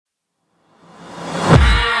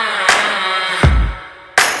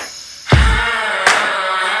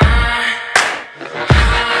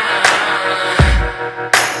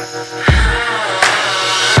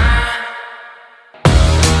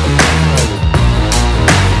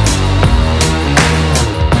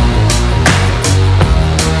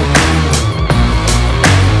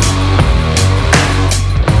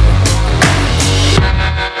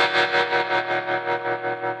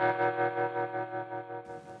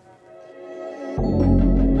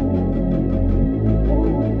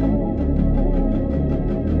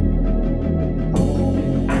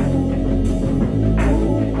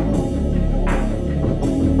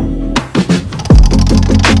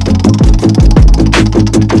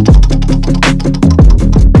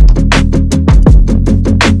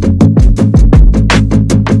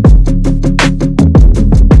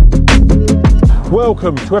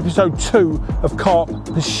welcome to episode 2 of Carp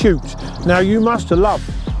Pursuit. Now you must have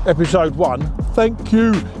loved episode 1, thank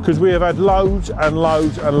you, because we have had loads and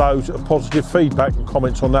loads and loads of positive feedback and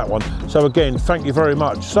comments on that one. So again, thank you very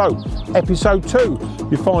much. So episode 2,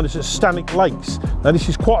 you find us at Stanwick Lakes. Now this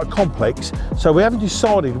is quite a complex, so we haven't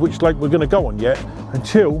decided which lake we're going to go on yet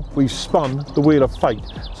until we've spun the wheel of fate.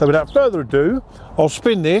 So without further ado, I'll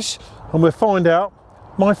spin this and we'll find out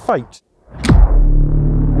my fate.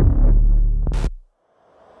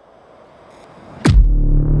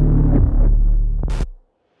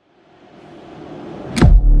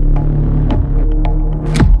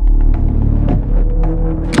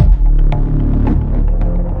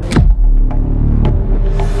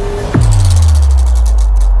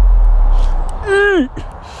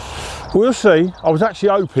 We'll see. I was actually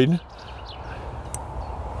hoping,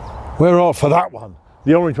 we're off for that one,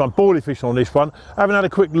 the orange one, boilie fishing on this one. I haven't had a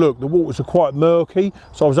quick look, the waters are quite murky,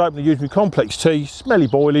 so I was hoping to use my complex tea, smelly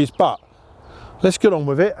boilies, but let's get on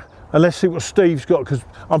with it and let's see what Steve's got, because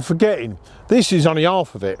I'm forgetting, this is only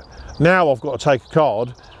half of it. Now I've got to take a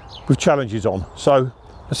card with challenges on, so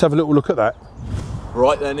let's have a little look at that.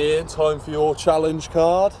 Right then Ian, time for your challenge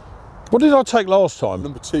card. What did I take last time?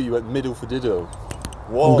 Number 2, you went middle for diddle.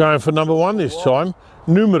 I'm going for number 1 this time.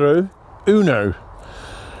 Numero uno.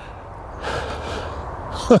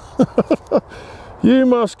 You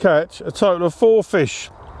must catch a total of 4 fish.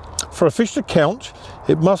 For a fish to count,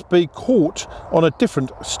 it must be caught on a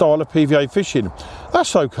different style of PVA fishing.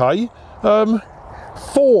 That's okay. 4.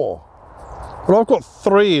 Well, I've got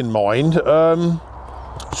 3 in mind.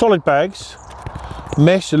 Solid bags,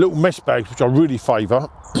 mesh, a little mesh bags, which I really favour,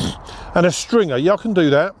 and a stringer. Yeah, I can do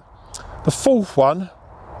that. The 4th one,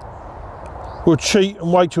 we'll cheat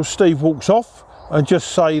and wait till Steve walks off and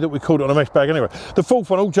just say that we called it on a mesh bag anyway. The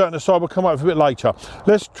 4th one, all joking aside, we'll come up with a bit later.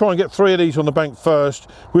 Let's try and get 3 of these on the bank first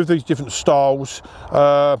with these different styles.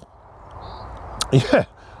 Yeah,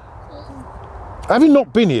 having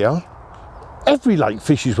not been here, every lake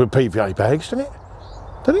fishes with PVA bags, doesn't it?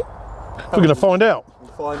 Doesn't it? We're going to find out.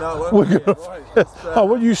 We'll find out, won't we? Right, oh,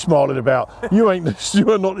 what are you smiling about? You are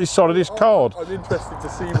not this side of this card. I'm interested to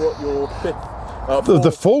see what your 5th, the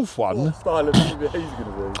 4th one style of PVA is going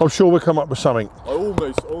to be. I'm sure we'll come up with something. I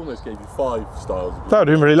almost gave you 5 styles. That would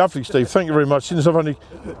have been really lovely, Steve. Thank you very much. Since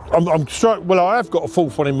I'm struck. Well, I have got a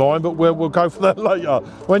 4th one in mind, but we'll go for that later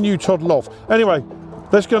when you toddle off. Anyway,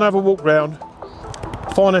 let's go and have a walk round,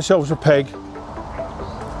 find ourselves a peg,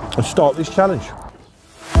 and start this challenge.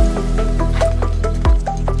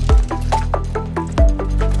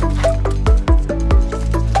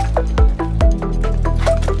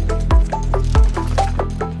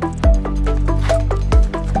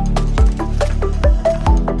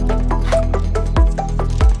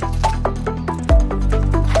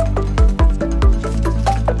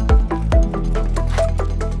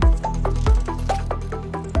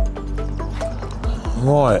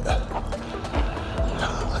 Right,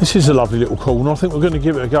 this is a lovely little corner. I think we're going to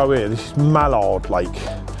give it a go here. This is Mallard Lake.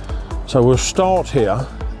 So we'll start here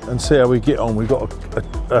and see how we get on. We've got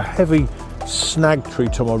a heavy snag tree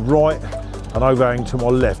to my right and overhang to my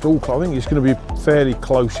left. I think it's going to be fairly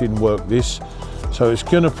close in work, this. So it's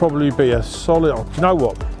going to probably be a solid, do you know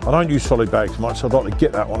what? I don't use solid bags much, so I'd like to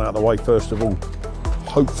get that one out of the way first of all,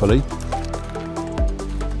 hopefully.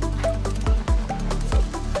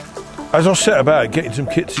 As I set about getting some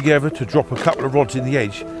kit together to drop a couple of rods in the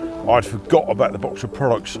edge, I'd forgot about the box of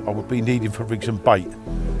products I would be needing for rigs and bait,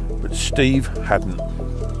 but Steve hadn't.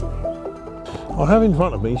 I have in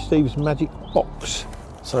front of me Steve's magic box,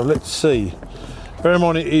 so let's see. Bear in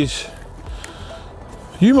mind it is,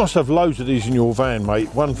 you must have loads of these in your van,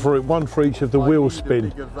 mate, one for each of the wheel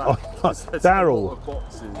spin. Daryl,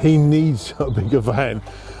 he needs a bigger van.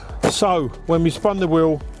 So when we spun the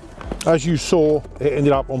wheel, as you saw, it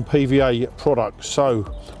ended up on PVA products, so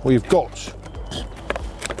we've got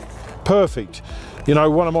perfect. You know,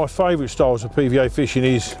 one of my favourite styles of PVA fishing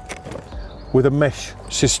is with a mesh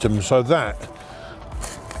system, so that,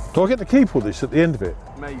 do I get to keep all this at the end of it?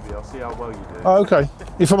 Maybe, I'll see how well you do. Oh, okay,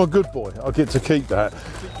 if I'm a good boy, I'll get to keep that.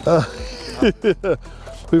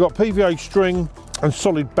 We've got PVA string and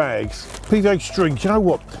solid bags. PVA string, do you know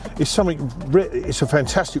what? It's something, it's a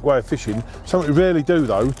fantastic way of fishing. Something we rarely do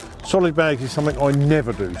though. Solid bags is something I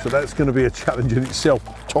never do, so that's going to be a challenge in itself,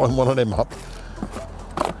 tying one of them up.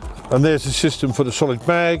 And there's the system for the solid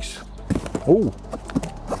bags. Oh,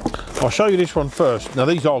 I'll show you this one first. Now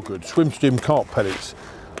these are good, Swim Stim carp pellets.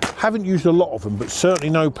 Haven't used a lot of them, but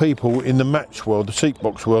certainly know people in the match world, the seat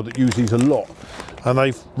box world, that use these a lot. And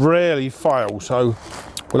they rarely fail, so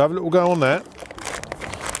we'll have a little go on that.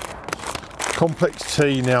 Complex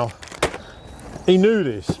tea now. He knew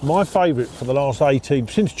this. My favourite for the last 18,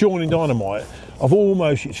 since joining Dynamite, I've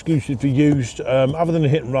almost exclusively used, other than the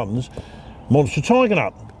hit and runs, Monster Tiger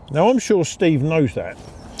Nut. Now I'm sure Steve knows that.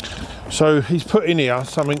 So he's put in here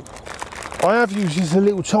something. I have used this a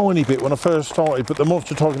little tiny bit when I first started, but the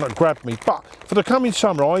Monster Tiger Nut grabbed me. But for the coming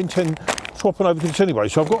summer, I intend swapping over this anyway.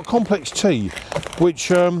 So I've got a Complex T, which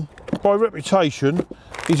by reputation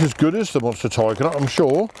is as good as the Monster Tiger Nut, I'm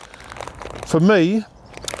sure. For me,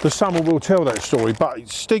 the summer will tell that story, but it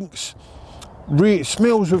stinks. It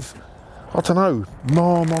smells of, I don't know,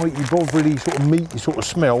 marmitey, bothery, sort of meaty sort of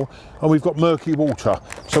smell, and we've got murky water.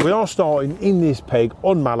 So we are starting in this peg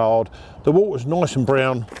on mallard. The water's nice and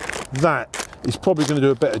brown. That is probably going to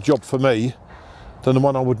do a better job for me than the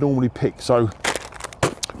one I would normally pick. So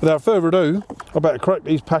without further ado, I better crack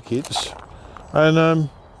these packets and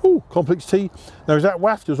oh, Complex T. Now is that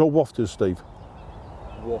wafters or wafters, Steve?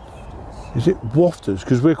 Wafters. Is it wafters?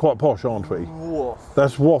 Because we're quite posh, aren't we? Waft.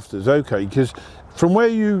 That's wafters, okay, because from where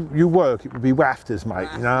you work it would be wafters, mate.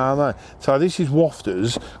 No. So this is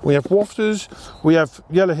wafters. We have wafters, we have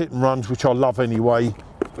yellow hit and runs, which I love anyway,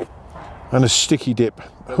 and a sticky dip,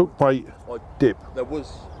 hook bait dip. There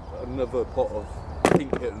was another pot of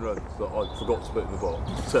pink hit and runs that I forgot to put in the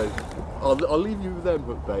box. So I'll leave you with them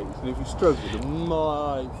hook baits, and if you struggle,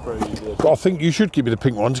 I might throw you this. I think you should give me the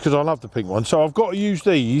pink ones because I love the pink ones. So I've got to use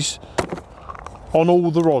these on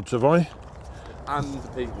all the rods, have I? And the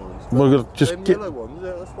pink ones. We're gonna just get, yellow ones,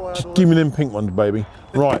 yeah, that's why just give me them pink ones, baby.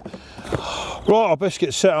 Right, right. I best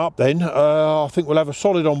get set up then. I think we'll have a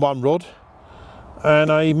solid on one rod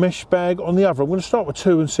and a mesh bag on the other. I'm going to start with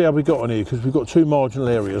two and see how we got on here because we've got two marginal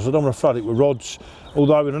areas. I don't want to flood it with rods,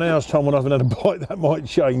 although in an hour's time when I haven't had a bite that might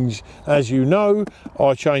change. As you know,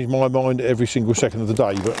 I change my mind every single second of the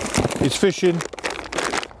day, but it's fishing.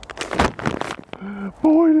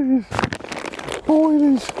 Boilies,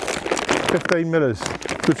 boilies. 15 millers,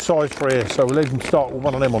 good size for here, so we'll even start with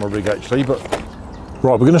one of them on a rig actually. But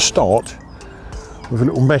right, we're going to start with a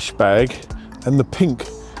little mesh bag and the pink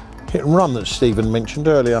hit and run that Stephen mentioned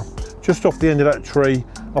earlier. Just off the end of that tree,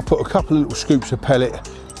 I've put a couple of little scoops of pellet.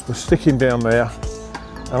 We're sticking down there,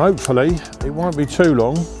 and hopefully it won't be too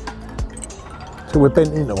long till we're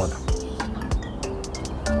bent into one.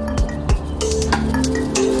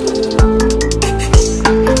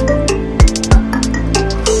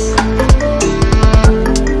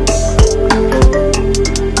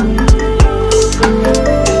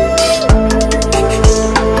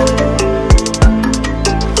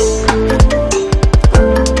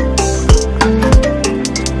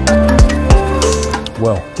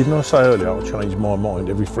 Didn't I say earlier I'll change my mind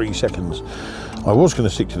every 3 seconds? I was going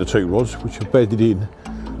to stick to the two rods, which are bedded in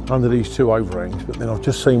under these two overhangs, but then I've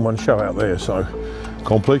just seen one show out there. So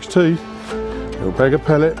Complex T, little bag of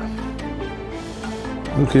pellet,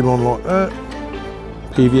 hook him on like that,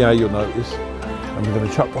 PVA you'll notice, and we're going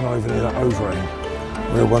to chuck one over near that overhang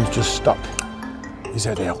where one's just stuck his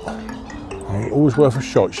head out. Always worth a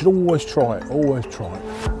shot. You should always try it, always try it.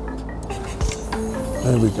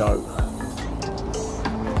 There we go.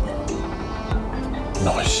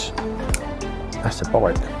 Nice. That's a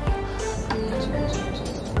bite.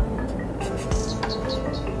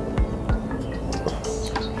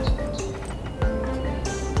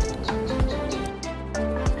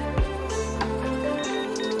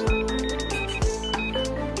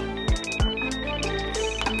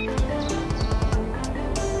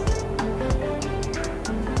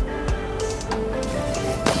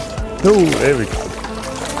 Oh, there we go.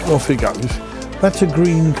 Off he goes. That's a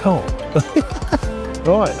green carp.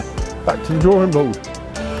 Right, back to the drawing board.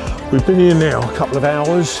 We've been here now a couple of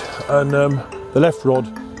hours, and the left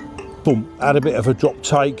rod, boom, had a bit of a drop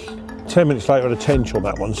take. 10 minutes later, I had a tench on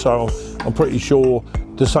that one, so I'm pretty sure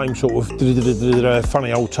the same sort of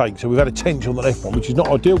funny old take. So we've had a tench on the left one, which is not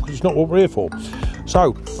ideal because it's not what we're here for.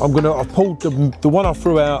 So I've pulled the one I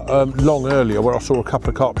threw out long earlier, where I saw a couple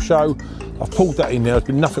of carp show. I've pulled that in there. There's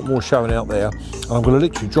been nothing more showing out there, and I'm going to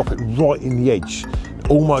literally drop it right in the edge,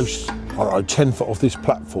 almost, I don't know, 10 foot off this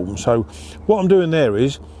platform. So what I'm doing there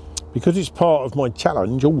is, because it's part of my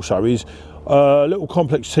challenge also, is a little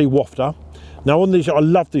Complex T wafter. Now on this, I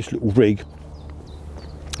love this little rig.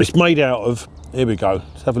 It's made out of, here we go,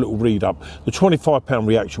 let's have a little read up. The 25-pound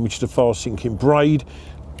reaction, which is a fast sinking braid.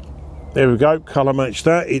 There we go, colour match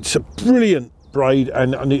that. It's a brilliant braid,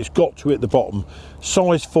 and it's got to at the bottom.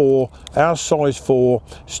 Size 4, our size 4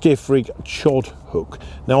 stiff rig chod hook.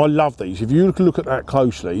 Now I love these. If you look at that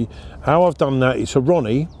closely, how I've done that, it's a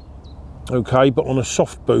Ronnie, okay, but on a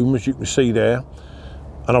soft boom, as you can see there,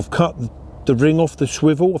 and I've cut the ring off the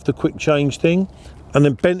swivel, off the quick change thing, and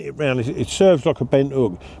then bent it round. It serves like a bent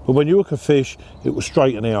hook, but when you hook a fish, it will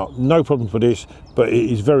straighten out. No problem for this, but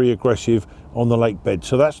it is very aggressive on the lake bed.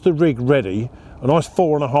 So that's the rig ready. A nice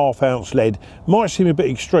 4.5 ounce lead. Might seem a bit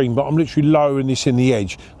extreme, but I'm literally lowering this in the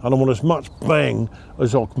edge, and I want as much bang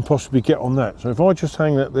as I can possibly get on that. So if I just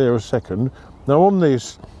hang that there a second. Now on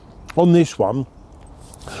this one,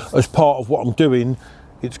 as part of what I'm doing,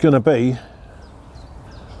 it's going to be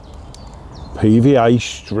PVA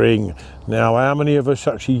string. Now, how many of us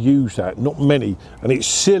actually use that? Not many, and it's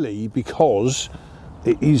silly because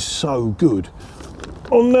it is so good.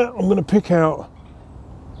 On that, I'm going to pick out,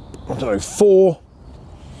 I don't know, 4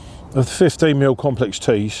 of the 15mm complex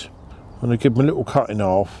tees. I'm going to give them a little cut in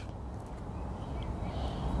half.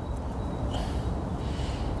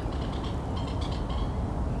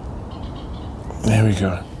 There we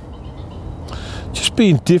go. Just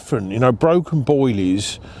being different, you know, broken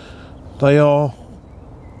boilies, they are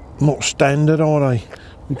not standard, are they?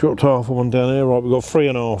 We dropped half of one down there. Right, we've got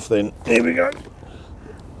 3.5 then. Here we go.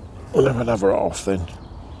 We'll have another half then.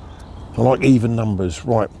 I like even numbers.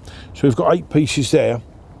 Right, so we've got 8 pieces there.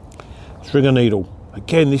 String a needle.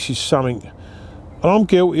 Again, this is something, and I'm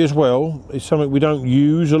guilty as well, it's something we don't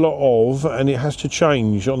use a lot of, and it has to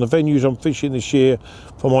change. On the venues I'm fishing this year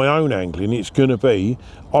for my own angling, it's going to be,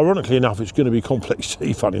 ironically enough, it's going to be complex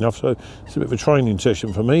tea, funny enough, so it's a bit of a training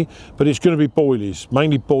session for me, but it's going to be boilies,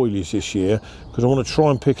 mainly boilies this year, because I want to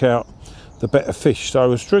try and pick out the better fish.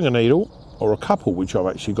 So a string a needle, or a couple, which I've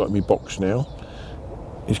actually got in my box now,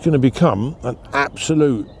 is going to become an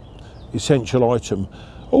absolute essential item.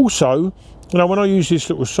 Also, you know, when I use this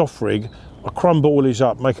little soft rig, I crumb boilies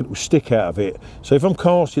up, make a little stick out of it. So if I'm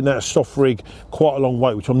casting that soft rig quite a long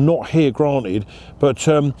way, which I'm not here granted, but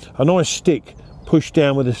a nice stick pushed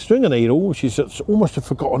down with a stringer needle, which is almost a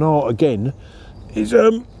forgotten art again, is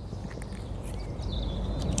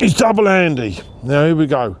double handy. Now here we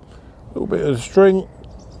go. A little bit of the string.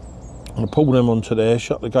 I'm going to pull them onto there,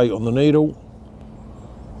 shut the gate on the needle.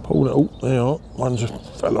 Pull it, oh, there you are. One just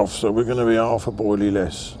fell off, so we're going to be half a boilie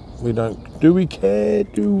less. We don't, do we care?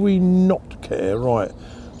 Do we not care? Right,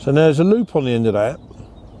 so now there's a loop on the end of that,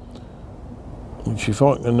 which if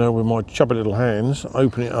I can now with my chubby little hands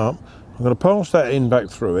open it up, I'm going to pass that in back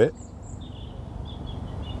through it,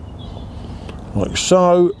 like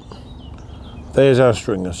so. There's our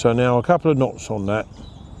stringer. So now a couple of knots on that,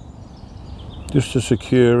 just to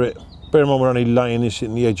secure it. Bear in mind we're only laying this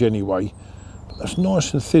in the edge anyway, but that's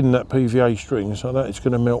nice and thin, that PVA string, so that it's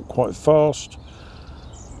going to melt quite fast.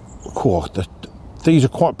 Oh, these are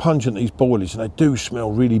quite pungent, these boilies, and they do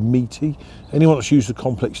smell really meaty. Anyone that's used the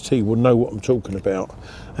complex tea will know what I'm talking about.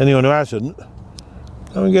 Anyone who hasn't,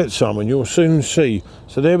 go and get some and you'll soon see.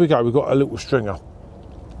 So there we go, we've got a little stringer,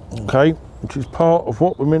 okay, which is part of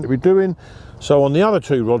what we're meant to be doing. So on the other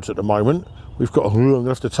 2 rods at the moment, we've got, I'm going to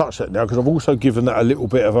have to touch that now because I've also given that a little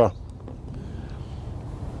bit of a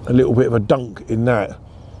dunk in that.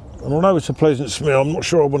 And although it's a pleasant smell, I'm not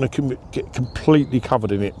sure I want to get completely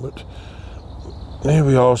covered in it, but there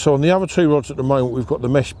we are. So on the other 2 rods at the moment, we've got the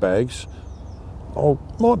mesh bags. I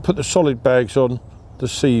might put the solid bags on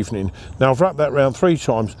this evening. Now I've wrapped that round 3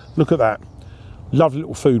 times. Look at that. Lovely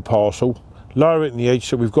little food parcel. Lower it in the edge,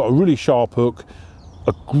 so we've got a really sharp hook,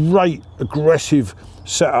 a great aggressive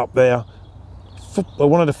setup there.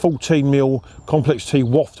 One of the 14mm complex tea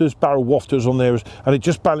wafters, barrel wafters on there, and it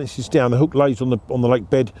just balances down. The hook lays on the lake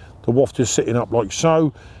bed, the wafter's sitting up like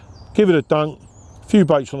so. Give it a dunk, a few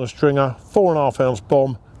baits on the stringer, 4.5 ounce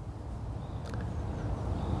bomb.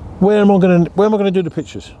 Where am I going to do the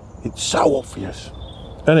pictures? It's so obvious,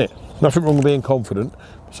 isn't it? Nothing wrong with being confident.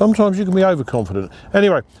 Sometimes you can be overconfident.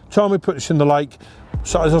 Anyway, time we put this in the lake.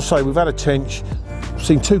 So as I say, we've had a tench,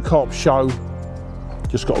 seen 2 carp show.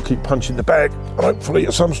 Just got to keep punching the bag. Hopefully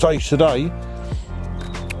at some stage today,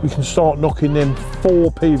 we can start knocking them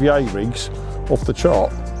 4 PVA rigs off the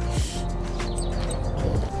chart.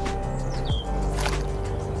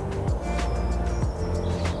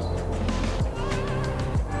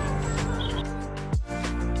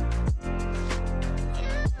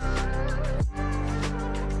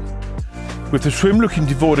 With the swim looking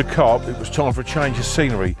devoid of carp, it was time for a change of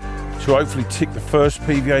scenery to hopefully tick the first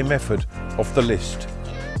PVA method off the list.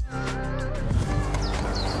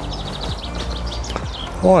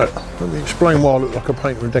 Right, let me explain why I look like a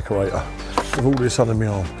painter and decorator with all this under my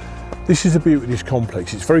arm. This is the beauty of this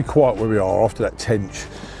complex. It's very quiet where we are after that tench.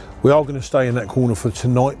 We are going to stay in that corner for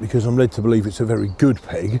tonight because I'm led to believe it's a very good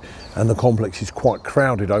peg and the complex is quite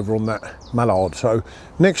crowded over on that mallard. So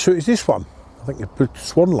next to it is this one. I think it's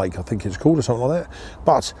Swan Lake, I think it's called, or something like that.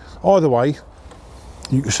 But either way,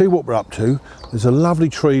 You can see what we're up to. There's a lovely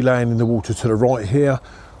tree laying in the water to the right here.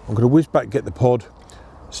 I'm going to whiz back, get the pod,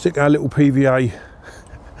 stick our little PVA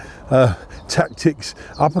tactics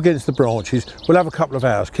up against the branches. We'll have a couple of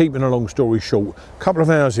hours, keeping a long story short. A couple of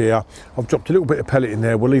hours here. I've dropped a little bit of pellet in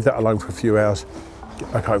there. We'll leave that alone for a few hours.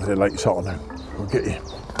 Get back over there late this afternoon. I'll get you.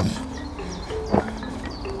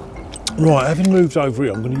 Right, having moved over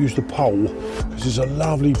here, I'm going to use the pole because there's a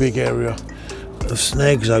lovely big area of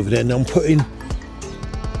snags over there. Now I'm putting,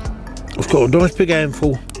 I've got a nice big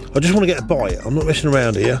handful. I just want to get a bite. I'm not messing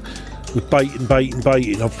around here with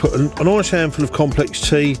baiting. I've put a nice handful of complex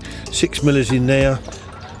T, 6 millers in there,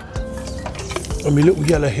 and my little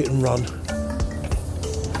yellow hit and run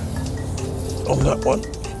on that one,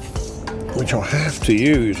 which I have to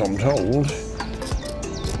use, I'm told.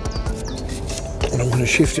 And I'm going to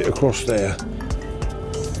shift it across there.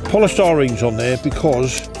 Polystyrene's on there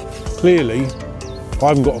because clearly I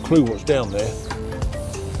haven't got a clue what's down there.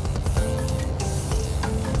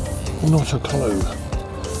 Not a clue.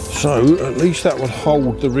 So at least that will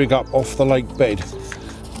hold the rig up off the lake bed.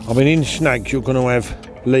 I mean, in snags you're going to have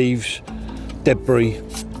leaves, debris,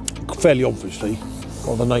 fairly obviously,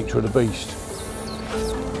 by the nature of the beast.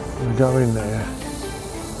 I'm going to go in there.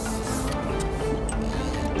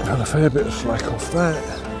 Got a fair bit of slack off that.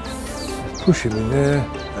 Push him in there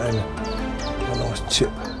and a nice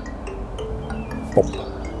tip. Bump.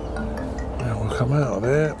 Now we'll come out of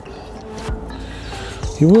there.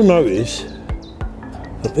 You will notice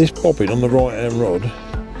that this bobbin on the right hand rod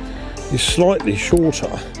is slightly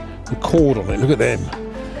shorter, the cord on it, look at them.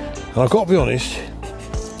 And I've got to be honest,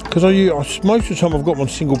 because most of the time I've got them on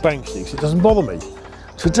single bank sticks, it doesn't bother me.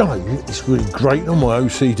 Today it's really great on my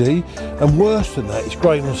OCD, and worse than that, it's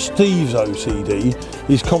great on Steve's OCD.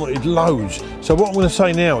 He's commented loads. So what I'm going to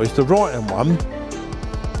say now is the right hand one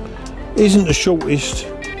isn't the shortest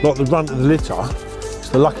like the runt of the litter, it's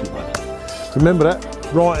the lucky one. Remember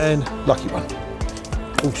that, right hand lucky one.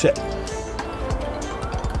 All set.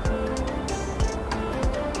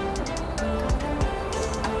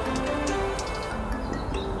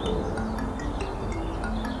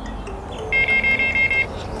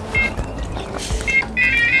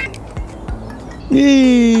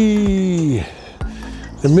 Yee!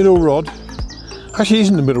 The middle rod, actually it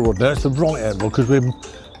isn't the middle rod now, it's the right hand rod because we're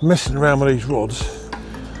messing around with these rods.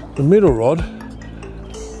 The middle rod,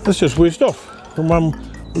 that's just whizzed off. The one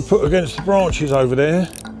we put against the branches over there.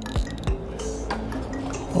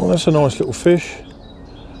 Oh, that's a nice little fish.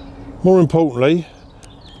 More importantly,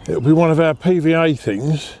 it'll be one of our PVA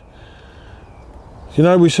things. You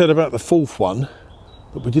know, we said about the fourth one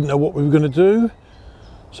that we didn't know what we were going to do.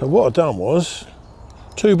 So what I've done was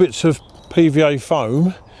 2 bits of PVA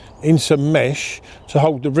foam in some mesh to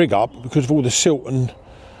hold the rig up because of all the silt and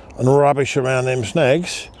rubbish around them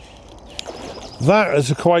snags. That has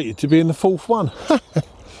equated to being the fourth one.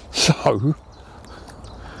 So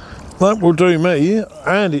that will do me,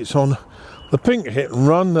 and it's on the pink hit and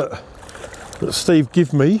run that Steve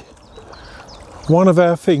gave me. One of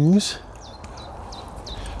our things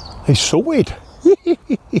is sorted.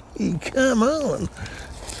 Come on.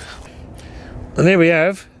 And here we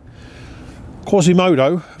have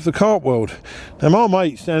Quasimodo of the carp world. Now my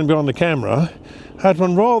mate standing behind the camera had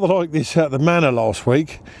one rather like this at the manor last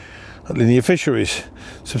week at Stanwick Fisheries.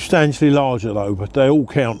 Substantially larger though, but they all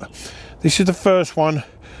count. This is the first one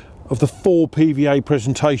of the 4 PVA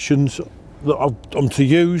presentations that I'm to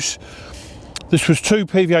use. This was 2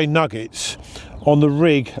 PVA nuggets on the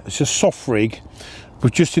rig. It's a soft rig,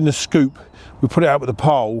 but just in the scoop. We put it out with a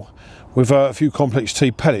pole with a few complex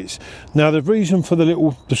T pellets. Now the reason for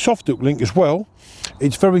the soft hook link as well,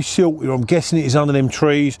 it's very silty. I'm guessing it is under them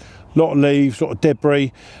trees, a lot of leaves, a lot of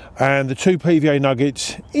debris, and the 2 PVA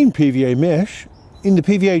nuggets in PVA mesh, in the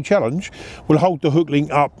PVA challenge, will hold the hook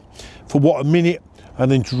link up for what, a minute,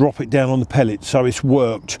 and then drop it down on the pellet. So it's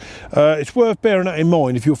worked. It's worth bearing that in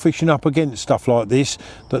mind if you're fishing up against stuff like this,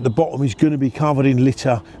 that the bottom is going to be covered in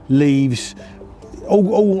litter, leaves,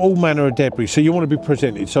 all manner of debris, so you want to be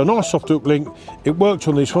presented. So a nice soft hook link. It worked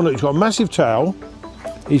on this one. He's got a massive tail.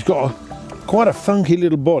 He's got quite a funky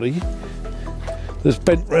little body that's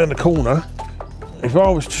bent round the corner. If I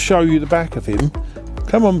was to show you the back of him,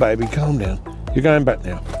 come on baby, calm down. You're going back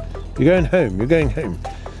now. You're going home. You're going home.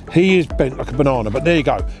 He is bent like a banana, but there you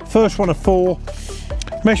go. First one of 4.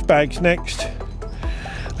 Mesh bags next.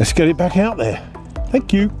 Let's get it back out there.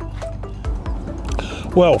 Thank you.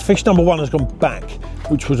 Well, fish number 1 has gone back,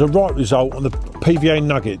 which was a right result on the PVA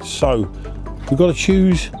nuggets. So we've got to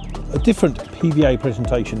choose a different PVA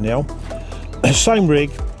presentation now. Same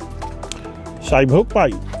rig, same hook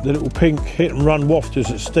bait, the little pink hit and run wafters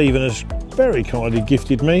that Stephen has very kindly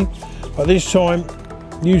gifted me. But this time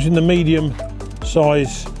using the medium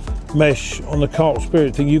size mesh on the Carp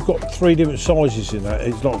Spirit thing, you've got 3 different sizes in that.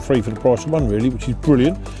 It's like 3 for the price of 1 really, which is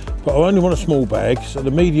brilliant. But I only want a small bag, so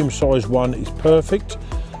the medium size one is perfect.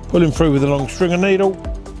 Pulling through with a long stringer needle,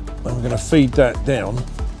 and we're going to feed that down.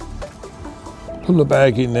 Pull the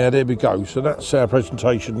bag in there we go. So that's our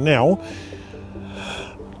presentation. Now,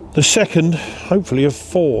 the second, hopefully of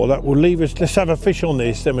 4, that will leave us. Let's have a fish on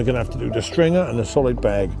this, then we're going to have to do the stringer and the solid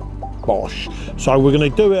bag. Bosh. So we're going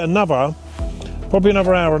to do it probably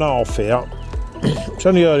another hour and a half here. It's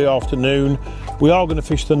only early afternoon. We are going to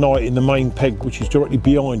fish the night in the main peg, which is directly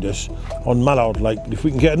behind us on Mallard Lake. But if we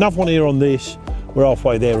can get another one here on this, we're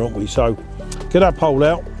halfway there, aren't we? So get our pole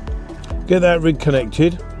out, get that rig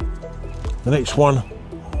connected. The next one,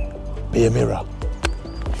 be a mirror.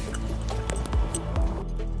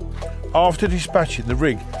 After dispatching the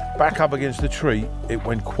rig back up against the tree, it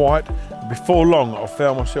went quiet. Before long, I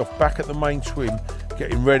found myself back at the main swim,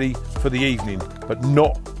 getting ready for the evening, but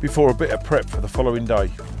not before a bit of prep for the following day.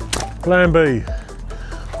 Plan B,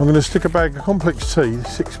 I'm going to stick a bag of complex T,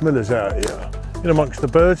 6 millers out here, in amongst the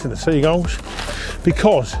birds and the seagulls,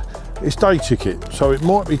 because it's day ticket, so it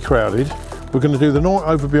might be crowded. We're going to do the night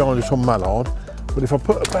over behind us on Mallard, but if I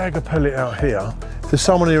put a bag of pellet out here, if there's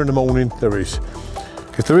someone here in the morning, there is.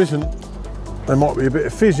 If there isn't, there might be a bit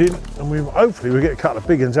of fizzing, and hopefully we'll get a couple of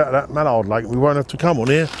big ones out of that Mallard Lake. We won't have to come on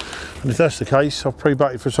here, and if that's the case, I've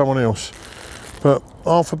pre-baited for someone else. But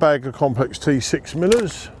half a bag of complex T 6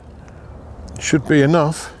 millers should be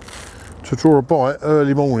enough to draw a bite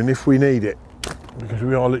early morning if we need it, because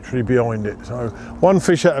we are literally behind it. So 1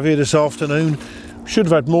 fish out of here this afternoon. Should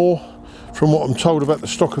have had more from what I'm told about the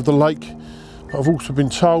stock of the lake, but I've also been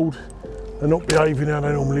told they're not behaving how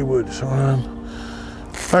they normally would. So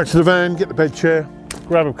back to the van, get the bed chair,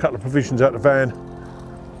 grab a couple of provisions out of the van,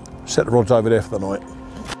 set the rods over there for the night.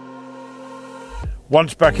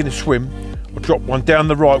 Once back in the swim, I dropped one down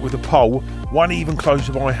the right with a pole, one even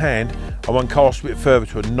closer by hand, and one cast a bit further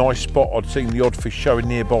to a nice spot I'd seen the odd fish showing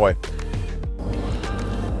nearby.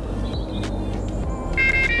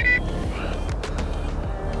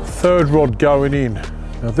 Third rod going in.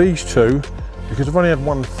 Now these two, because I've only had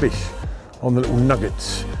 1 fish on the little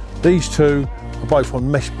nuggets, these two are both on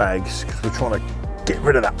mesh bags because we're trying to get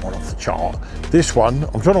rid of that one off the chart. This one,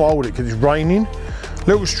 I'm trying to hold it because it's raining.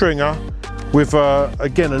 Little stringer with,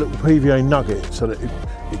 again, a little PVA nugget so that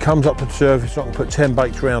it comes up to the surface. I can put 10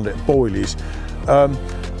 baits around it, boilies.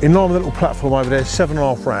 In line with the little platform over there,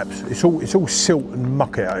 7.5 wraps. It's all silt and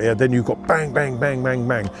muck out here. Then you've got bang, bang, bang, bang,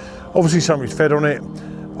 bang. Obviously somebody's fed on it.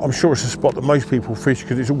 I'm sure it's a spot that most people fish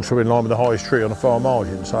because it's also in line with the highest tree on the far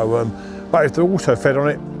margin. So, but if they're also fed on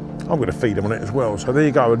it, I'm going to feed them on it as well. So there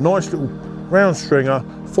you go, a nice little round stringer,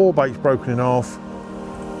 4 baits broken in half,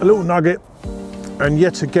 a little nugget, and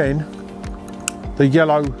yet again, the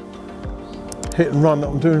yellow hit and run that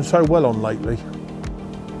I'm doing so well on lately.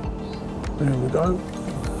 There we go.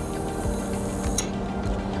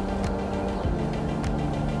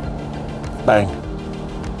 Bang.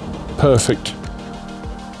 Perfect.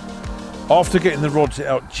 After getting the rods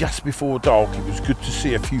out just before dark, it was good to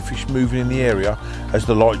see a few fish moving in the area as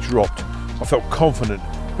the light dropped. I felt confident,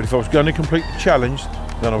 but if I was going to complete the challenge,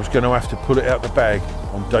 then I was going to have to pull it out the bag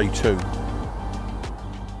on day 2.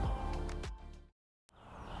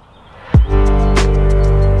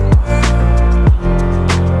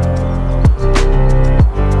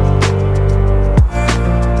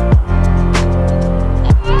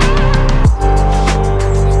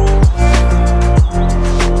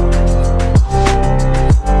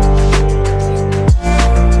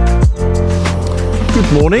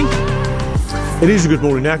 Morning. It is a good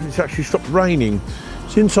morning now because it's actually stopped raining.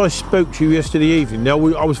 Since I spoke to you yesterday evening, now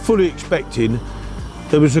I was fully expecting,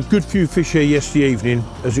 there was a good few fish here yesterday evening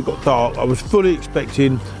as it got dark. I was fully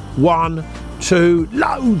expecting 1, 2,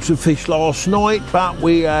 loads of fish last night, but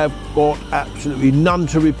we have got absolutely none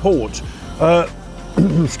to report.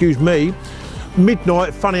 Excuse me.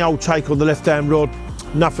 Midnight, funny old take on the left hand rod,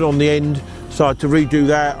 nothing on the end, so I had to redo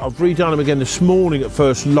that. I've redone them again this morning at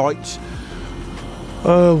first light.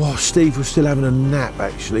 Well, Steve was still having a nap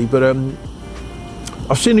actually, but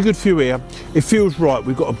I've seen a good few here. It feels right.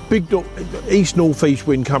 We've got a big east-northeast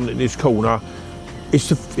wind coming in this corner. It's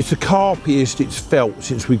the carpiest it's felt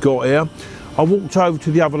since we got here. I walked over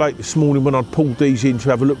to the other lake this morning when I pulled these in to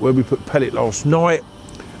have a look where we put pellet last night,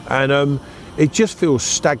 and it just feels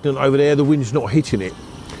stagnant over there. The wind's not hitting it.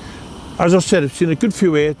 As I said, I've seen a good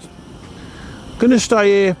few here. Going to stay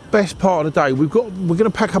here best part of the day. We're going to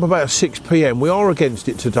pack up about 6 p.m. We are against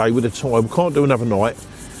it today with the time. We can't do another night.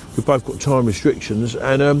 We've both got time restrictions,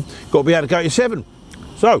 and got to be out of gate at 7.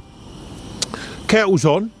 So kettle's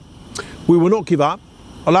on. We will not give up.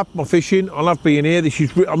 I love my fishing. I love being here.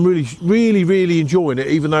 I'm really enjoying it,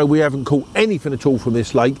 even though we haven't caught anything at all from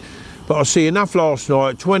this lake. But I see enough last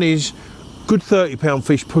night. 20s, good 30-pound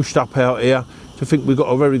fish pushed up out here to think we've got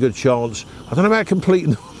a very good chance. I don't know about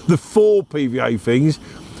completing the 4 PVA things.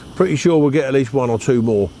 Pretty sure we'll get at least 1 or 2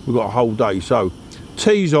 more. We've got a whole day. So,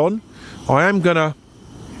 tea's on. I am gonna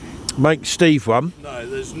make Steve one. No,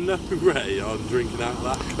 there's no way I'm drinking out of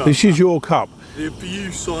that cup. This is your cup. The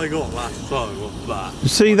abuse I got last time of that.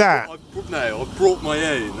 See that? I brought my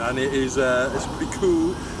own, and it is it's pretty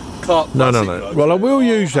cool. Carp. No. Well, I will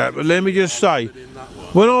use that, but let me just say,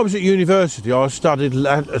 when I was at university, I studied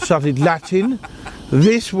Latin.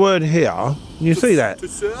 This word here, you see that?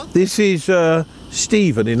 This is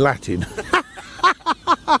Stephen in Latin.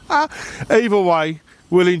 Either way,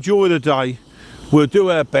 we'll enjoy the day. We'll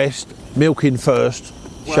do our best. Milking first.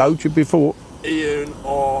 Well, showed you before. Ian,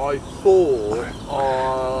 I thought,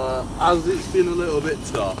 as it's been a little bit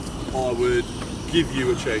tough, I would give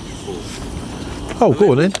you a change of force. Oh,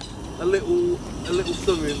 go on then. A little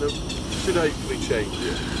something that should hopefully change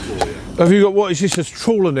it for you. Have you got, what is this, a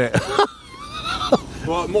trawler net?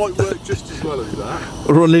 Well, it might work just as well as that.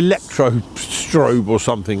 Or an electro strobe or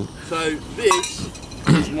something. So this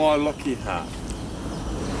is my lucky hat.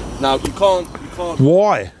 Now you can't.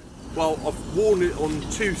 Why? Well, I've worn it on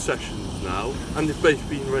 2 sessions now, and they've both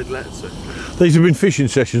been red letter sessions. These have been fishing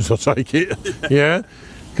sessions, I take it. Yeah,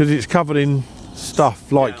 because it's covered in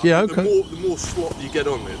stuff like okay. The more slot you get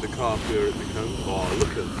on it, the carpier it becomes. Oh,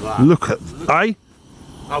 look at that! Look at, eh?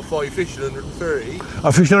 How far are you fishing? 130.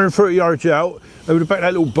 I fished 130 yards out over the back of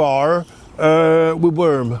that little bar with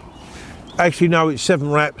worm. Actually, no, it's 7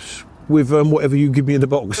 wraps with whatever you give me in the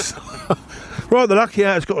box. Right, the lucky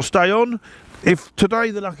hat's got to stay on. If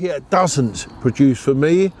today the lucky hat doesn't produce for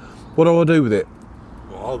me, what do I do with it?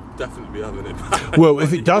 Well, I'll definitely be having it back. Well,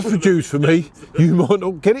 if it does produce for me, you might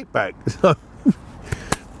not get it back. So,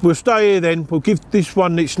 we'll stay here then. We'll give this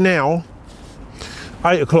one, it's now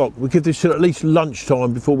 8 o'clock. We'll give this till at least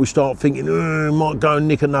lunchtime before we start thinking, might go and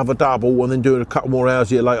nick another double and then do a couple more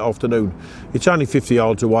hours here late afternoon. It's only 50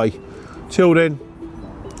 yards away. Till then,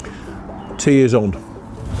 tea is on.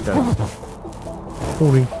 Okay.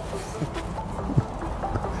 Morning.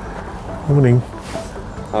 Morning.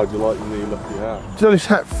 How do you like your new lucky hat? So this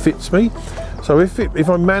hat fits me. So if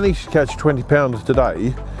I manage to catch 20 pounders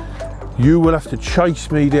today, you will have to chase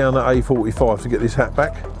me down at A45 to get this hat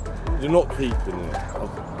back. You're not keeping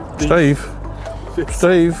it. Steve.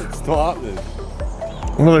 Steve. It's not happening.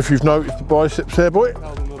 I don't know if you've noticed the biceps there, boy.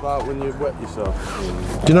 Tell them about when you wet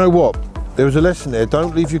yourself. Do you know what? There was a lesson there.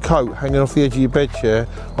 Don't leave your coat hanging off the edge of your bed chair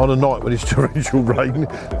on a night when it's torrential rain,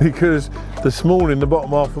 because this morning the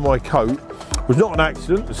bottom half of my coat was not an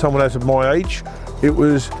accident. Someone else of my age. It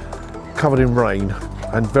was covered in rain,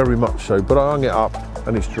 and very much so. But I hung it up,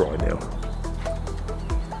 and it's dry now.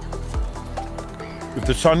 With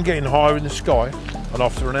the sun getting higher in the sky, and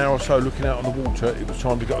after an hour or so looking out on the water, it was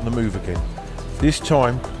time to get on the move again. This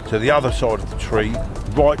time to the other side of the tree,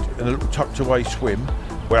 right in a little tucked away swim,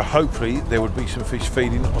 where hopefully there would be some fish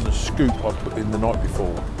feeding on the scoop I put in the night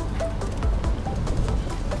before.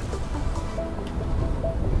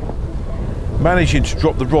 Managing to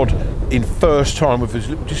drop the rod in first time with as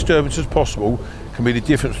little disturbance as possible can be the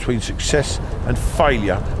difference between success and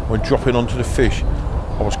failure when dropping onto the fish.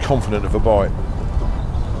 I was confident of a bite.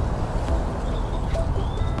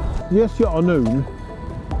 Yesterday afternoon,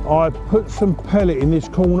 I put some pellet in this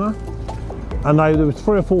corner, and there was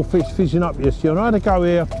 3 or 4 fish fizzing up yesterday, and I had to go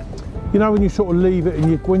here. You know when you sort of leave it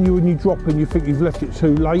and when you drop and you think you've left it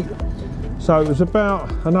too late? So it was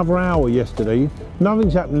about another hour yesterday.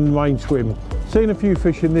 Nothing's happening in the main swim. Seen a few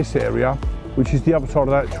fish in this area, which is the other side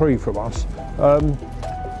of that tree from us.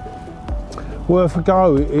 Worth a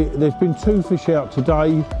go. There's been 2 fish out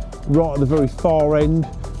today, right at the very far end,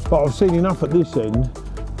 but I've seen enough at this end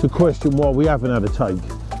to question why we haven't had a take.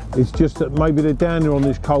 It's just that maybe they're down there on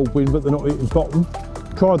this cold wind, but they're not hitting bottom.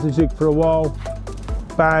 Tried the jig for a while.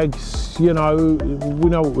 Bags, you know, we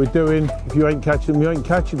know what we're doing. If you ain't catching them, you ain't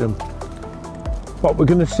catching them. But we're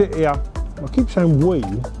gonna sit here. I keep saying we.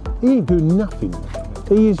 He ain't doing nothing.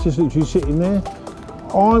 He is just literally sitting there.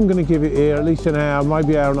 I'm gonna give it here at least an hour,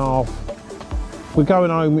 maybe an hour and a half. We're going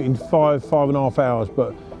home in 5.5 hours,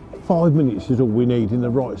 but 5 minutes is all we need in the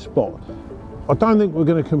right spot. I don't think we're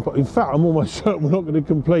going to complete, in fact I'm almost certain we're not going to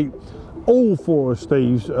complete all 4 of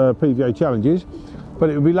Steve's PVA challenges, but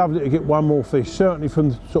it would be lovely to get 1 more fish, certainly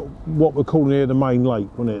from sort of what we're calling here the main lake,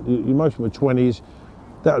 wouldn't it? Most of the 20s,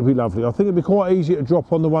 that would be lovely. I think it'd be quite easy to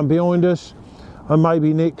drop on the one behind us and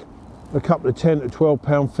maybe nick a couple of 10 to 12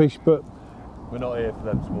 pound fish, but We're not here for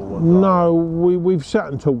them small ones. No, we've sat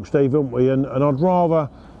and talked, Steve, haven't we? And I'd rather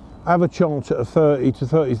have a chance at a 30 to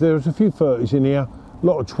 30s. There's a few 30s in here, a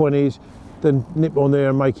lot of 20s, than nip on there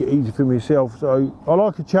and make it easy for myself. So I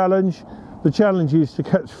like a challenge. The challenge is to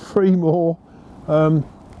catch 3 more.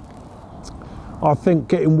 I think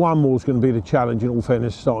getting 1 more is going to be the challenge, in all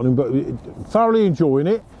fairness, starting, but thoroughly enjoying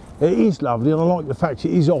it. It is lovely, and I like the fact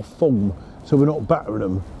it is off form, so we're not battering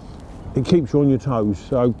them. It keeps you on your toes.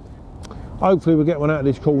 So hopefully we'll get one out of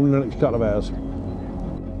this corner in the next couple of hours.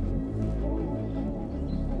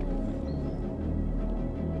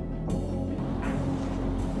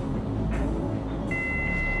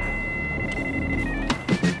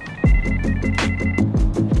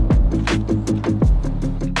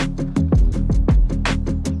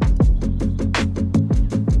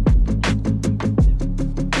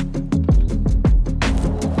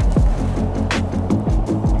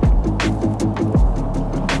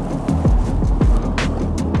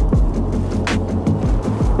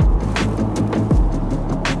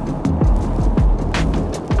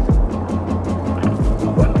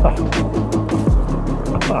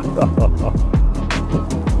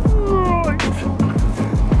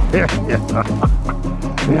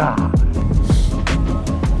 Yeah.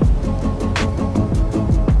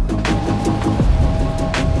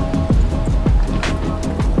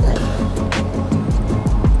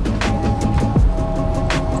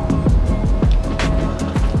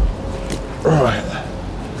 Right.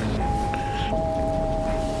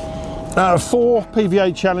 Out of 4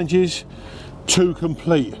 PVA challenges, 2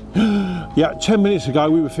 complete. Yeah, 10 minutes ago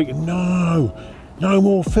we were thinking, no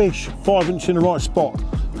more fish. 5 inch in the right spot.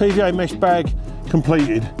 PVA mesh bag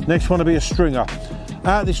completed. Next one to be a stringer.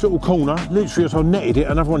 Out this little corner, literally as I netted it,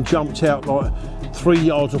 another one jumped out like 3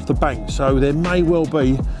 yards off the bank. So there may well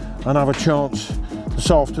be another chance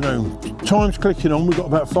this afternoon. Time's clicking on, we've got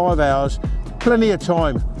about 5 hours. Plenty of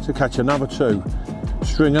time to catch another 2.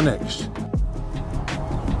 Stringer next.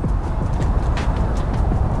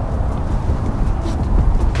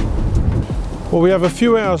 Well, we have a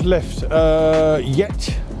few hours left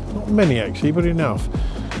yet. Not many actually, but enough.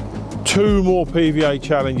 2 more PVA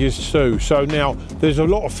challenges too. So now there's a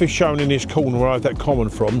lot of fish shown in this corner where I have that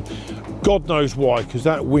comment from. God knows why, because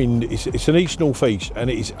that wind, it's an east northeast, and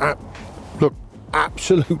it is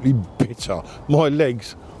absolutely bitter. My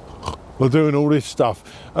legs are doing all this stuff.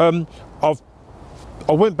 I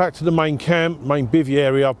went back to the main camp, main bivvy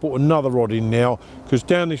area. I've bought another rod in now, because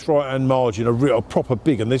down this right hand margin a proper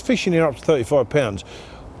big, and there's fish in here up to 35 pounds.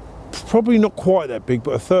 Probably not quite that big,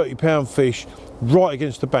 but a 30-pound fish right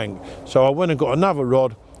against the bank. So I went and got another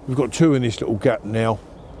rod. We've got 2 in this little gap now.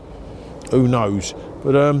 Who knows?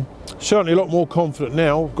 But certainly a lot more confident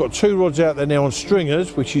now. We've got 2 rods out there now on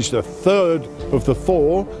stringers, which is the 3rd of the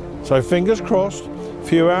 4. So fingers crossed. A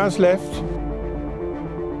few hours left.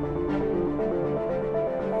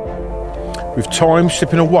 With time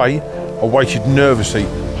slipping away, I waited nervously,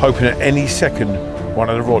 hoping at any second one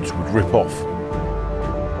of the rods would rip off.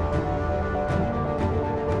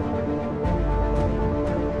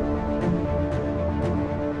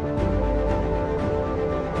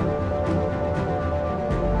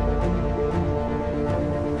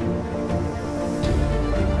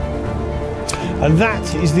 And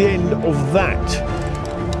that is the end of that.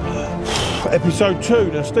 Episode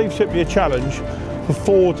 2. Now Steve sent me a challenge for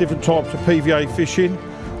 4 different types of PVA fishing.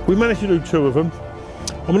 We managed to do 2 of them.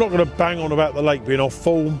 I'm not going to bang on about the lake being off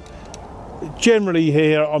form. Generally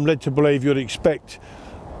here, I'm led to believe you'd expect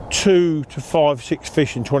 2 to 5, 6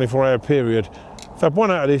 fish in 24-hour period. I've had 1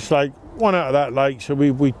 out of this lake, 1 out of that lake. So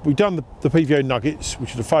we've done the PVA nuggets,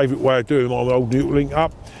 which is a favourite way of doing my old noodle link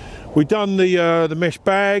up. We've done the mesh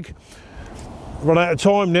bag. Run out of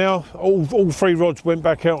time now. All 3 rods went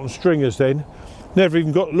back out on stringers then. Never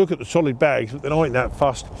even got to look at the solid bags, but then I ain't that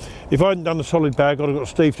fussed. If I hadn't done the solid bag, I'd have got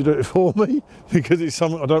Steve to do it for me, because it's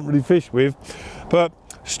something I don't really fish with. But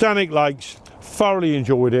Stanwick Lakes, thoroughly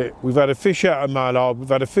enjoyed it. We've had a fish out of mallard, we've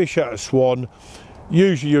had a fish out of swan.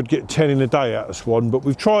 Usually you'd get 10 in a day out of swan, but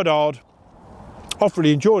we've tried hard. I've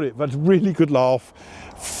really enjoyed it. We've had a really good laugh.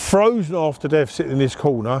 Frozen after death sitting in this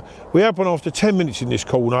corner. We had one after 10 minutes in this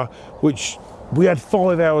corner, which we had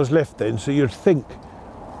 5 hours left then, so you'd think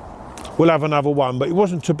we'll have another one, but it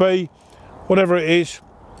wasn't to be. Whatever it is.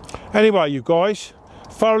 Anyway, you guys,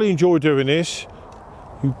 thoroughly enjoyed doing this.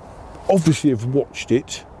 You obviously have watched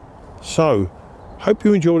it, so hope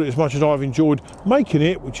you enjoyed it as much as I've enjoyed making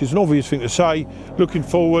it, which is an obvious thing to say. Looking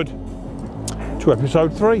forward to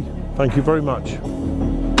episode 3. Thank you very much.